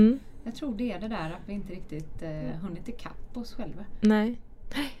själva. Jag tror det är det där att vi inte riktigt hunnit ikapp oss själva. Nej.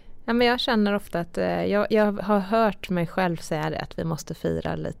 Ja, men jag känner ofta att jag har hört mig själv säga det, att vi måste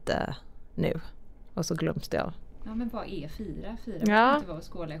fira lite nu. Och så glöms det av. Ja, men vad är fira? Fira kan inte vara att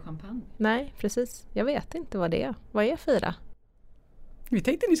skåla i champagne. Nej, precis. Jag vet inte vad det är. Vad är fira? Vi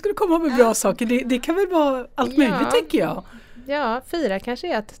tänkte att ni skulle komma med bra saker. Det kan väl vara allt möjligt, tänker jag. Ja, fira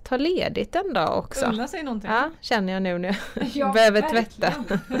kanske är att ta ledigt en dag också. Unna sig någonting. Ja, känner jag nu när jag behöver tvätta.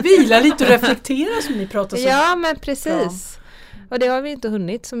 Vila lite och reflektera som ni pratar så. Ja, men precis. Och det har vi inte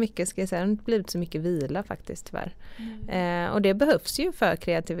hunnit så mycket, ska jag säga. Det har inte blivit så mycket vila faktiskt tyvärr. Och det behövs ju för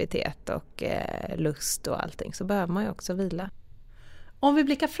kreativitet och lust och allting. Så behöver man ju också vila. Om vi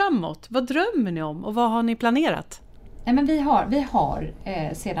blickar framåt, vad drömmer ni om och vad har ni planerat? Nej, men vi har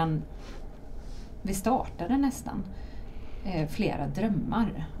sedan vi startade nästan flera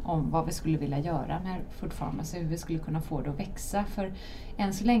drömmar om vad vi skulle vilja göra med Food Pharmacy, hur vi skulle kunna få det att växa. För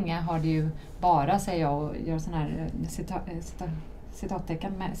än så länge har det ju bara, säger jag och gör sån här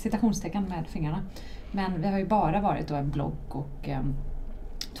citationstecken med fingrarna. Men vi har ju bara varit då en blogg och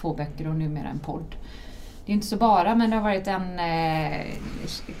 2 böcker och numera en podd. Det är inte så bara, men det har varit en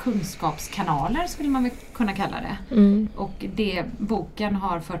kunskapskanaler skulle man väl kunna kalla det. Och boken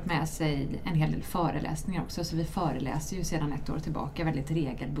har fört med sig en hel del föreläsningar också, så vi föreläser ju sedan 1 år tillbaka väldigt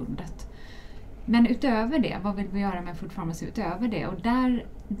regelbundet. Men utöver det, vad vill vi göra med Food Pharmacy utöver det? Och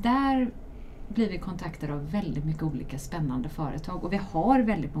där blir vi kontaktade av väldigt mycket olika spännande företag, och vi har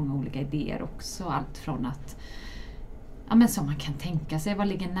väldigt många olika idéer också, allt från att men som man kan tänka sig, vad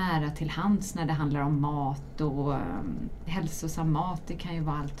ligger nära till hands när det handlar om mat och hälsosam mat. Det kan ju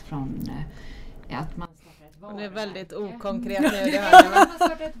vara allt från att man startar ett varumärke. Det är väldigt okonkret nu.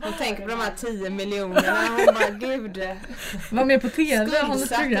 Man tänker på de här 10 miljonerna. Och bara, gud. Var med på TV.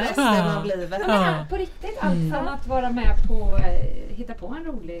 Skuldsatt resten av livet. Ja, på riktigt. Allt från att vara med på hitta på en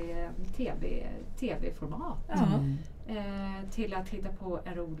rolig tv-format. Till att hitta på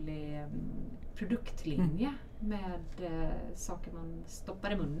en rolig produktlinje med saker man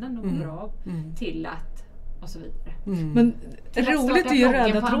stoppar i munnen och går av till att och så vidare. Men roligt är ju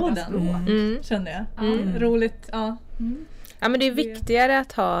röda tråden, känner jag. Roligt, ja. Ja, men det är viktigare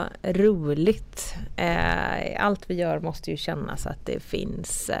att ha roligt. Allt vi gör måste ju kännas att det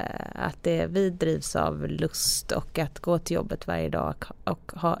finns, att vi drivs av lust, och att gå till jobbet varje dag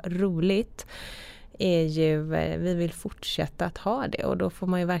och ha roligt är ju, vi vill fortsätta att ha det, och då får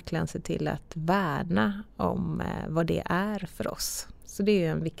man ju verkligen se till att värna om vad det är för oss. Så det är ju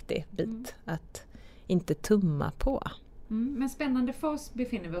en viktig bit att inte tumma på. Men spännande fas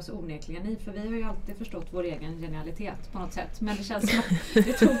befinner vi oss onekligen i, för vi har ju alltid förstått vår egen genialitet på något sätt. Men det känns som att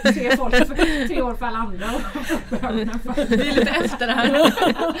det tog 3 år för alla andra. Vi är lite efter det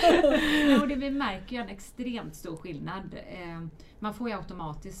här. Och vi märker ju en extremt stor skillnad. Man får ju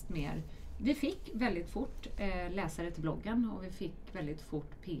automatiskt mer. Vi fick väldigt fort läsare till bloggen, och vi fick väldigt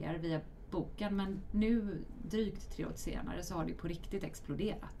fort PR via boken. Men nu, drygt 3 år senare, så har det på riktigt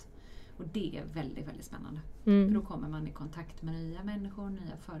exploderat. Och det är väldigt, väldigt spännande. För då kommer man i kontakt med nya människor,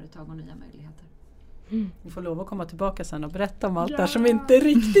 nya företag och nya möjligheter. Vi får lov att komma tillbaka sen och berätta om allt där som inte är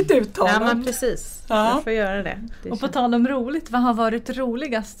riktigt uttalat. Ja, men precis. Jag får göra det. Och på tal om roligt, vad har varit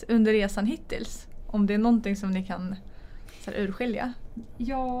roligast under resan hittills? Om det är någonting som ni kan så här, urskilja?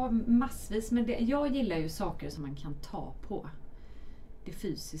 Ja, massvis. Men jag gillar ju saker som man kan ta på. Det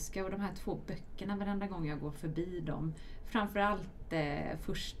fysiska och de här 2 böckerna varenda gång jag går förbi dem. Framförallt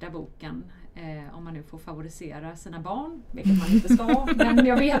första boken, om man nu får favorisera sina barn, vilket man inte ska ha, men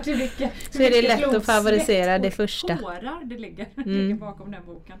jag vet ju mycket. Så är det lätt att favorisera det första. Tårar det ligger bakom den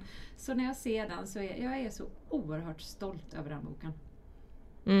boken. Så när jag ser den så jag är så oerhört stolt över den boken.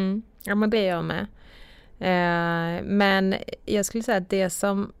 Ja, men det är jag med. Men jag skulle säga att det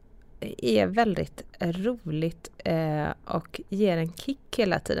som är väldigt roligt och ger en kick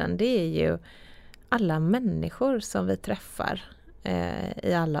hela tiden, det är ju alla människor som vi träffar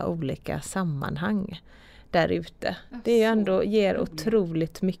i alla olika sammanhang där ute. Det är ju ändå ger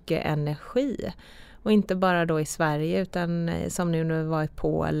otroligt mycket energi. Och inte bara då i Sverige utan som nu när vi var i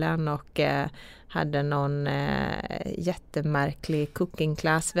Polen och hade någon jättemärklig cooking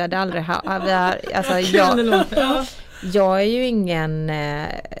class. Vi hade aldrig jag är ju ingen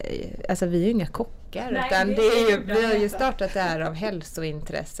alltså vi är ju inga kockar. Nej, utan det är ju, vi har ju startat det här av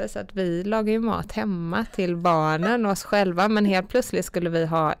hälsointresse så att vi lagar ju mat hemma till barnen och oss själva, men helt plötsligt skulle vi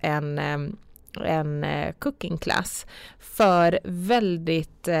ha en cooking class för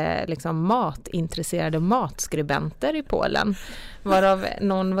väldigt liksom matintresserade matskribenter i Polen, varav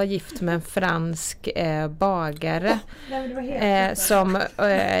någon var gift med en fransk bagare som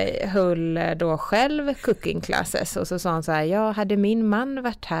höll då själv cooking classes, och så sa han så här: ja, hade min man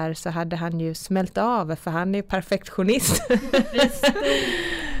varit här så hade han ju smält av för han är perfektionist.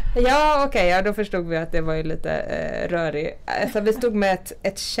 Ja, okej, då förstod vi att det var ju lite rörig. Alltså, vi stod med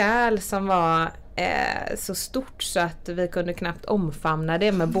ett kärl som var så stort så att vi kunde knappt omfamna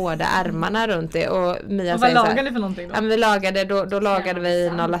det med båda ärmarna runt det. Och Mia vad lagade ni för någonting då? Ja, vi lagade vi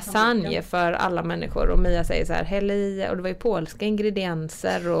någon lasagne för alla människor. Och Mia säger så här: häll i, och det var ju polska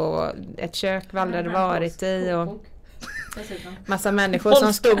ingredienser och ett kök vi aldrig hade varit i och massa människor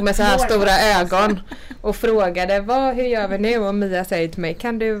som stod med så här stora ögon och frågade hur gör vi nu? Och Mia säger till mig: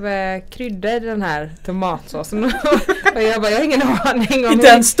 kan du krydda i den här tomatsåsen? Och jag bara, jag har ingen aning om i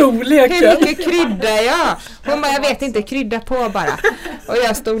den storleken. Hur mycket kryddar jag? Hon bara, jag vet inte, krydda på bara. Och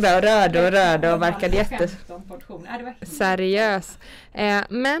jag stod där och rörde och verkade seriös.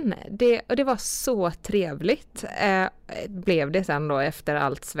 Men det var så trevligt. Blev det sen då efter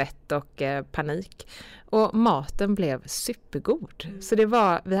allt svett och panik. Och maten blev supergod. Så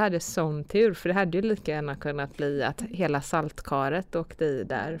vi hade sån tur, för det hade ju lika gärna kunnat bli att hela saltkaret åkte i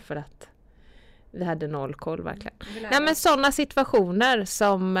där för att vi hade noll koll verkligen. Nej, men sådana situationer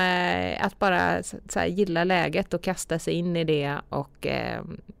som att bara så här, gilla läget och kasta sig in i det och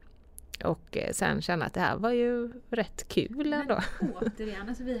sen känna att det här var ju rätt kul ändå. Men återigen,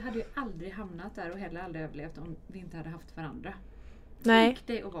 alltså, vi hade ju aldrig hamnat där och heller aldrig överlevt om vi inte hade haft varandra. Tänk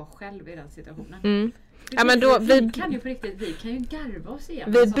dig att vara själv i den situationen. Ja, men då, vi kan ju på riktigt, vi kan ju garva oss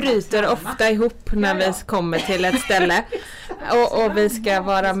igen. Vi bryter ofta ihop när vi kommer till ett ställe och vi ska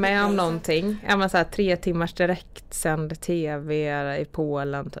vara med om någonting. Ja, men så här, 3 timmars direktsänd tv i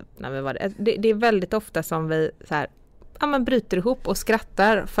Polen typ, när vi var det är väldigt ofta som vi så här, bryter ihop och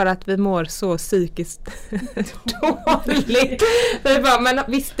skrattar för att vi mår så psykiskt dåligt. Men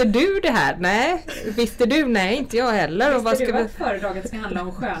visste du det här? Nej. Visste du? Nej, inte jag heller. Och vad ska du att föredraget ska handla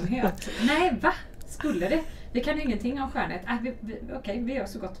om skönhet? Nej, va? Skulle det? Vi kan ju ingenting om skönhet. Okej, vi gör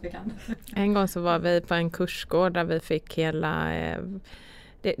så gott vi kan. En gång så var vi på en kursgård där vi fick hela...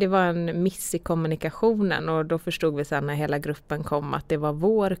 Det var en miss i kommunikationen och då förstod vi sen när hela gruppen kom att det var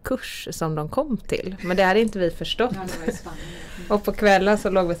vår kurs som de kom till. Men det hade inte vi förstått. Ja, det var ju spännande. Och på kvällen så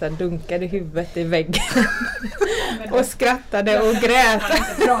låg vi så här, dunkade huvudet i väggen och skrattade och grät.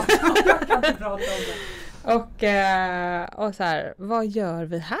 Jag kan inte prata om det. Och så här, vad gör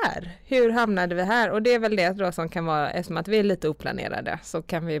vi här? Hur hamnade vi här? Och det är väl det då som kan vara, eftersom att vi är lite oplanerade så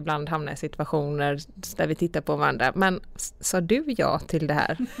kan vi ibland hamna i situationer där vi tittar på varandra. Men sa du ja till det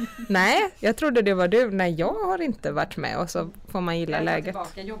här? Nej, jag trodde det var du. Nej, jag har inte varit med. Och så får man gilla läget.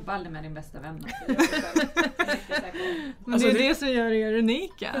 Jag jobbar aldrig med din bästa vän. Men det är det som gör er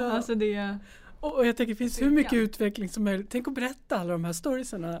unika. Ja. Alltså det... Och jag tänker, det finns hur mycket utveckling som möjligt. Tänk att berätta alla de här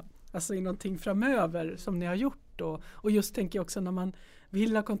storiesarna. Alltså i någonting framöver som ni har gjort och just tänker jag också när man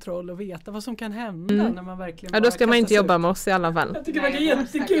vill ha kontroll och veta vad som kan hända när man verkligen... Ja, då ska man inte jobba med oss i alla fall. Jag tycker det var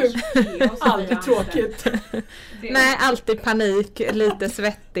jättekul. Alltid tråkigt. Nej, alltid panik, lite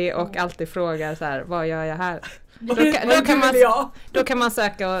svettig och alltid frågar så här, vad gör jag här? Då kan man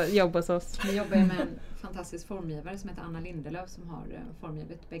söka jobb hos oss. Vi jobbar ju med en fantastisk formgivare som heter Anna Lindelöf som har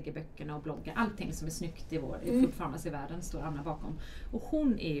formgivit bägge böckerna och bloggen. Allting som är snyggt i Food Pharmacy-världen står Anna bakom. Och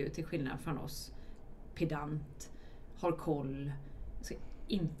hon är ju till skillnad från oss pedant, har koll,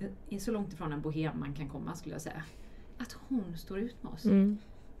 inte är så långt ifrån en bohem man kan komma, skulle jag säga. Att hon står ut med oss.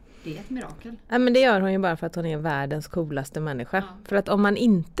 Det är ett mirakel. Ja, men det gör hon ju bara för att hon är världens coolaste människa. Ja. För att om man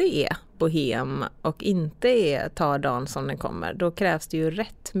inte är bohem och inte tar dagen som den kommer, då krävs det ju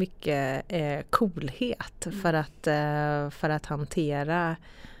rätt mycket coolhet för att hantera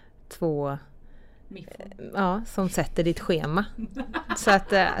två som sätter ditt schema. Så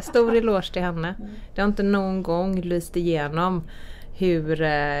att stor eloge till henne. Det har inte någon gång lyst igenom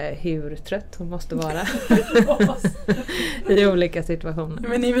hur trött hon måste vara i olika situationer.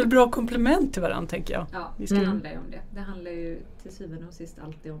 Men ni är väl bra komplement till varandra, tänker jag. Ja, det handlar ju om det. Det handlar ju till syvende och sist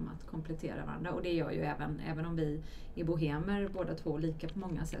alltid om att komplettera varandra. Och det gör ju även om vi är bohemer, båda två lika på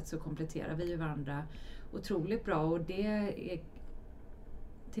många sätt, så kompletterar vi ju varandra otroligt bra. Och det är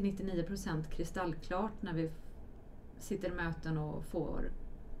till 99% kristallklart när vi sitter i möten och får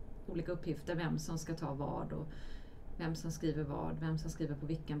olika uppgifter, vem som ska ta vad och vem som skriver vad, vem som skriver på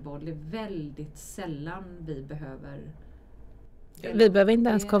vilken boll. Det är väldigt sällan vi behöver inte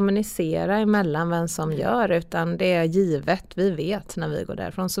ens kommunicera emellan vem som gör, utan det är givet, vi vet när vi går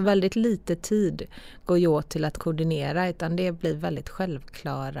därifrån. Så väldigt lite tid går ju åt till att koordinera, utan det blir väldigt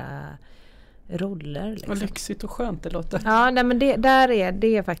självklara roller. Liksom. Vad lyxigt och skönt det låter. Ja, men det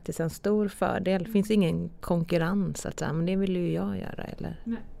är faktiskt en stor fördel. Det finns ingen konkurrens, men det vill ju jag göra. Eller?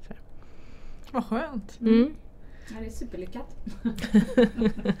 Nej. Vad skönt. Ja, det är superlyckat.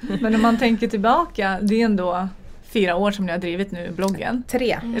 Men om man tänker tillbaka, det är ändå 4 år som ni har drivit nu bloggen.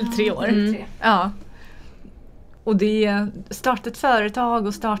 3. Eller 3 år. Ja. Och det är starta ett företag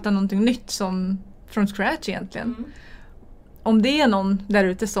och starta någonting nytt som från scratch egentligen. Om det är någon där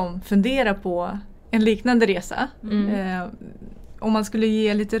ute som funderar på en liknande resa, om man skulle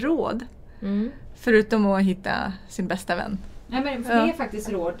ge lite råd, förutom att hitta sin bästa vän. Nej, men det är faktiskt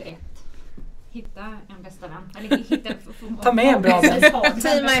råd 1. Hitta en bästa vän. Eller ta med en bra vän.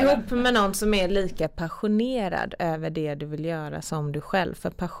 Teama ihop med någon som är lika passionerad över det du vill göra som du själv. För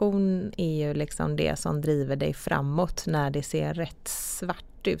passion är ju liksom det som driver dig framåt när det ser rätt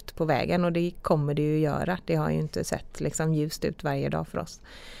svart ut på vägen. Och det kommer det ju göra. Det har ju inte sett liksom ljust ut varje dag för oss.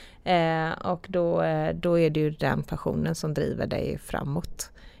 Och då är det ju den passionen som driver dig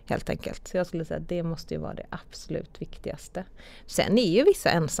framåt. Helt enkelt. Så jag skulle säga att det måste ju vara det absolut viktigaste. Sen är ju vissa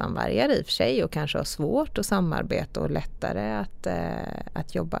ensamvargar i och för sig och kanske har svårt att samarbeta och lättare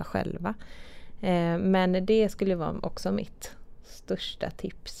att jobba själva. Men det skulle vara också mitt största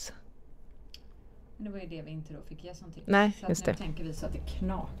tips. Det var ju det vi inte då fick ge som tips. Nej, så just nu det. tänker vi så att det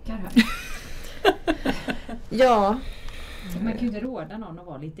knakar här. Ja. Man kan ju inte råda någon att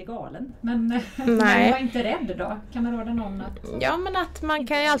vara lite galen. Men man var inte rädd då. Kan man råda någon att... Ja, men att man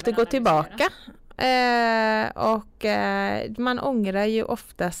kan ju alltid gå tillbaka. Och man ångrar ju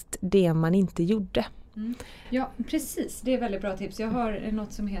oftast det man inte gjorde. Ja, precis. Det är väldigt bra tips. Jag har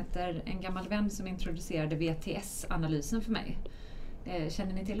något som heter en gammal vän som introducerade VTS-analysen för mig.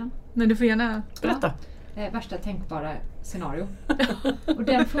 Känner ni till den? Men du får gärna berätta. Värsta tänkbara scenario. Och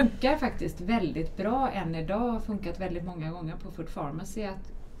den funkar faktiskt väldigt bra än idag. Har funkat väldigt många gånger på Food Pharmacy.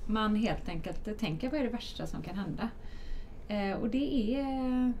 Att man helt enkelt tänker vad är det värsta som kan hända. Och det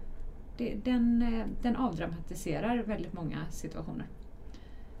är den avdramatiserar väldigt många situationer.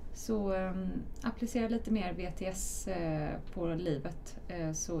 Så applicera lite mer VTS på livet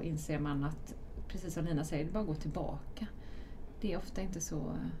så inser man att, precis som Nina säger, det bara går tillbaka. Det är ofta inte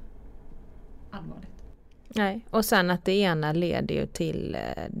så allvarligt. Nej, och sen att det ena leder ju till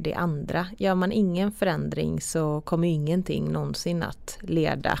det andra. Gör man ingen förändring så kommer ingenting någonsin att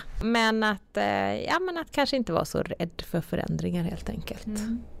leda. Men att kanske inte vara så rädd för förändringar helt enkelt.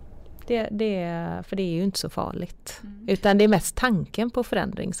 För det är ju inte så farligt. Utan det är mest tanken på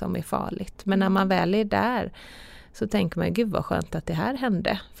förändring som är farligt. Men när man väl är där så tänker man, gud vad skönt att det här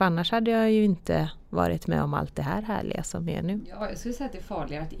hände. För annars hade jag ju inte varit med om allt det här härliga som är nu. Ja, jag skulle säga att det är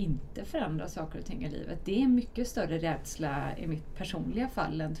farligare att inte förändra saker och ting i livet. Det är en mycket större rädsla i mitt personliga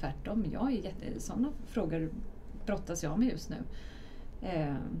fall än tvärtom. Sådana frågor brottas jag med just nu.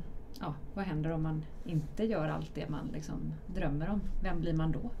 Vad händer om man inte gör allt det man liksom drömmer om? Vem blir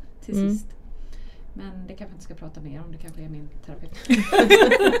man då till sist? Men det kanske inte ska prata mer om, det kanske är min terapeut.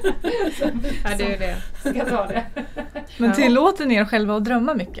 Ja, det är det. Ska ta det. Men tillåter ni er själva att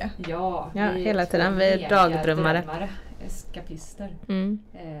drömma mycket? Ja, hela tiden. Vi är dagdrömmare. Eskapister.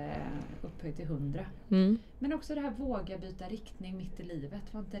 Upphöjt till 100. Men också det här våga byta riktning mitt i livet.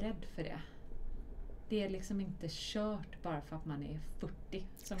 Var inte rädd för det. det är liksom inte kört bara för att man är 40.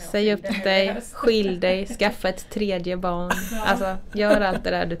 Säg upp dig, skilj dig, skaffa ett tredje barn. Ja. Alltså, gör allt det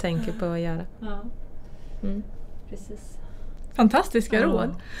där du tänker på att göra. Ja, precis. Fantastiska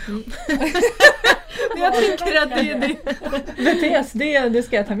råd. Jag tycker att det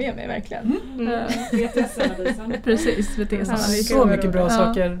ska jag ta med mig verkligen. VTS-analysen. Precis, VTS-analysen. Så mycket bra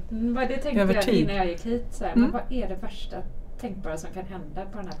saker det tänkte jag innan jag gick hit. Så här, men vad är det värsta tänkbara som kan hända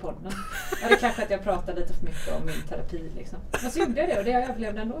på den här podden? Ja, det är kanske att jag pratar lite för mycket om min terapi. Liksom. Men så gjorde jag det och det har jag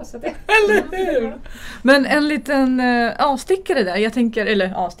överlevt ändå. Så det, eller hur? Men en liten avstickare där. Jag tänker,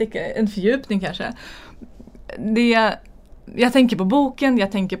 eller avstickare, en fördjupning kanske. Jag tänker på boken,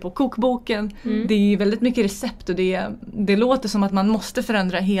 jag tänker på kokboken. Det är väldigt mycket recept och det låter som att man måste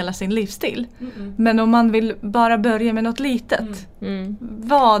förändra hela sin livsstil. Men om man vill bara börja med något litet.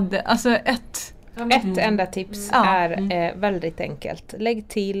 Ett enda tips är väldigt enkelt. Lägg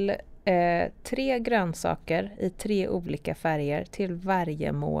till 3 grönsaker i 3 olika färger till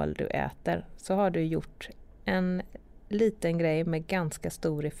varje mål du äter. Så har du gjort en liten grej med ganska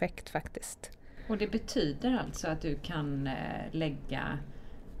stor effekt faktiskt. Och det betyder alltså att du kan lägga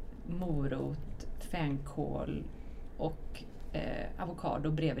morot, fänkål och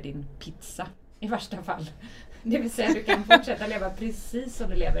avokado bredvid din pizza i värsta fall. Det vill säga du kan fortsätta leva precis som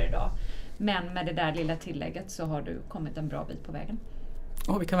du lever idag. Men med det där lilla tillägget så har du kommit en bra bit på vägen.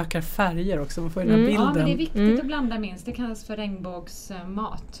 Vilka vackra färger också, man får den här bilden. Ja, men det är viktigt att blanda minst. Det kallas för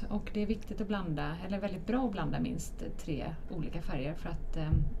regnbågsmat. Och det är viktigt att blanda, eller väldigt bra att blanda minst 3 olika färger. För att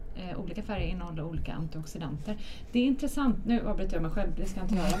olika färger innehåller olika antioxidanter. Det är intressant, nu avbryter jag mig själv, det ska jag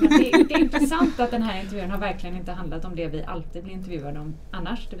inte göra. Men det är intressant att den här intervjun har verkligen inte handlat om det vi alltid blir intervjuade om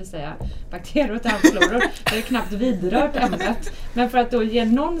annars. Det vill säga bakterier och tarmfloror. Det är knappt vidrört ämnet. Men för att då ge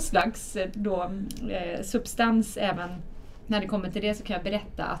någon slags substans även när det kommer till det så kan jag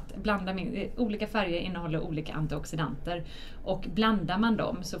berätta att olika färger innehåller olika antioxidanter. Och blandar man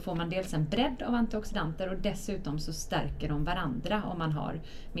dem så får man dels en bredd av antioxidanter och dessutom så stärker de varandra om man har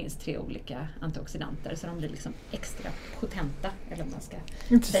minst 3 olika antioxidanter. Så de blir liksom extra potenta, eller vad man ska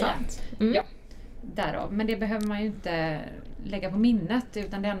säga. Ja, därav. Men det behöver man ju inte lägga på minnet,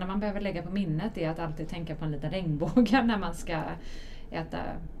 utan det enda man behöver lägga på minnet är att alltid tänka på en liten regnbåge när man ska äta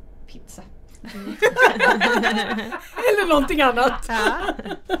pizza. Eller någonting annat.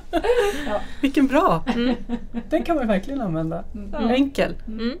 Ja. Vilken bra. Den kan man verkligen använda. Enkel.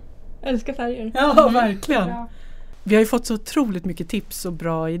 Älskar färger. Ja, verkligen. Ja. Vi har ju fått så otroligt mycket tips och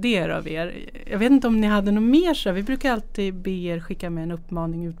bra idéer av er. Jag vet inte om ni hade något mer så. Vi brukar alltid be er skicka med en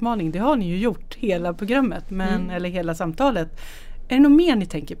utmaning. Det har ni ju gjort hela programmet, eller hela samtalet. Är det något mer ni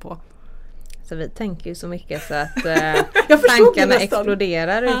tänker på? Så vi tänker ju så mycket så att tankarna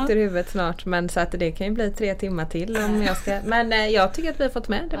exploderar ut ur huvudet snart. Men så att det kan ju bli 3 timmar till om jag ska. Men jag tycker att vi har fått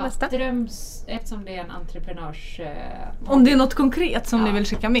med det mesta. Eftersom det är en entreprenörs... om det är något konkret som ni vill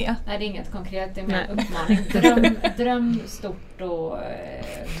skicka med? Nej, det är inget konkret. Det är mer uppmaning. Dröm stort och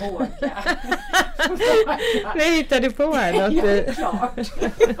våga. Nu hittar du på här något. Ja, klart.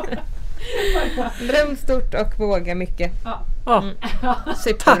 Dröm stort och våga mycket.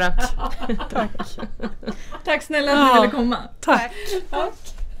 Superbra. Tack snälla att ni ville komma. Tack.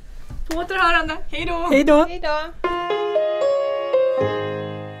 På återhörande. Hej då. Hej då. Hej då.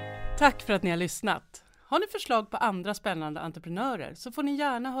 Tack för att ni har lyssnat. Har ni förslag på andra spännande entreprenörer så får ni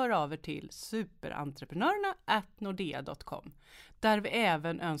gärna höra av er till superentreprenörerna@nordea.com, där vi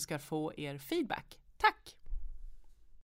även önskar få er feedback. Tack!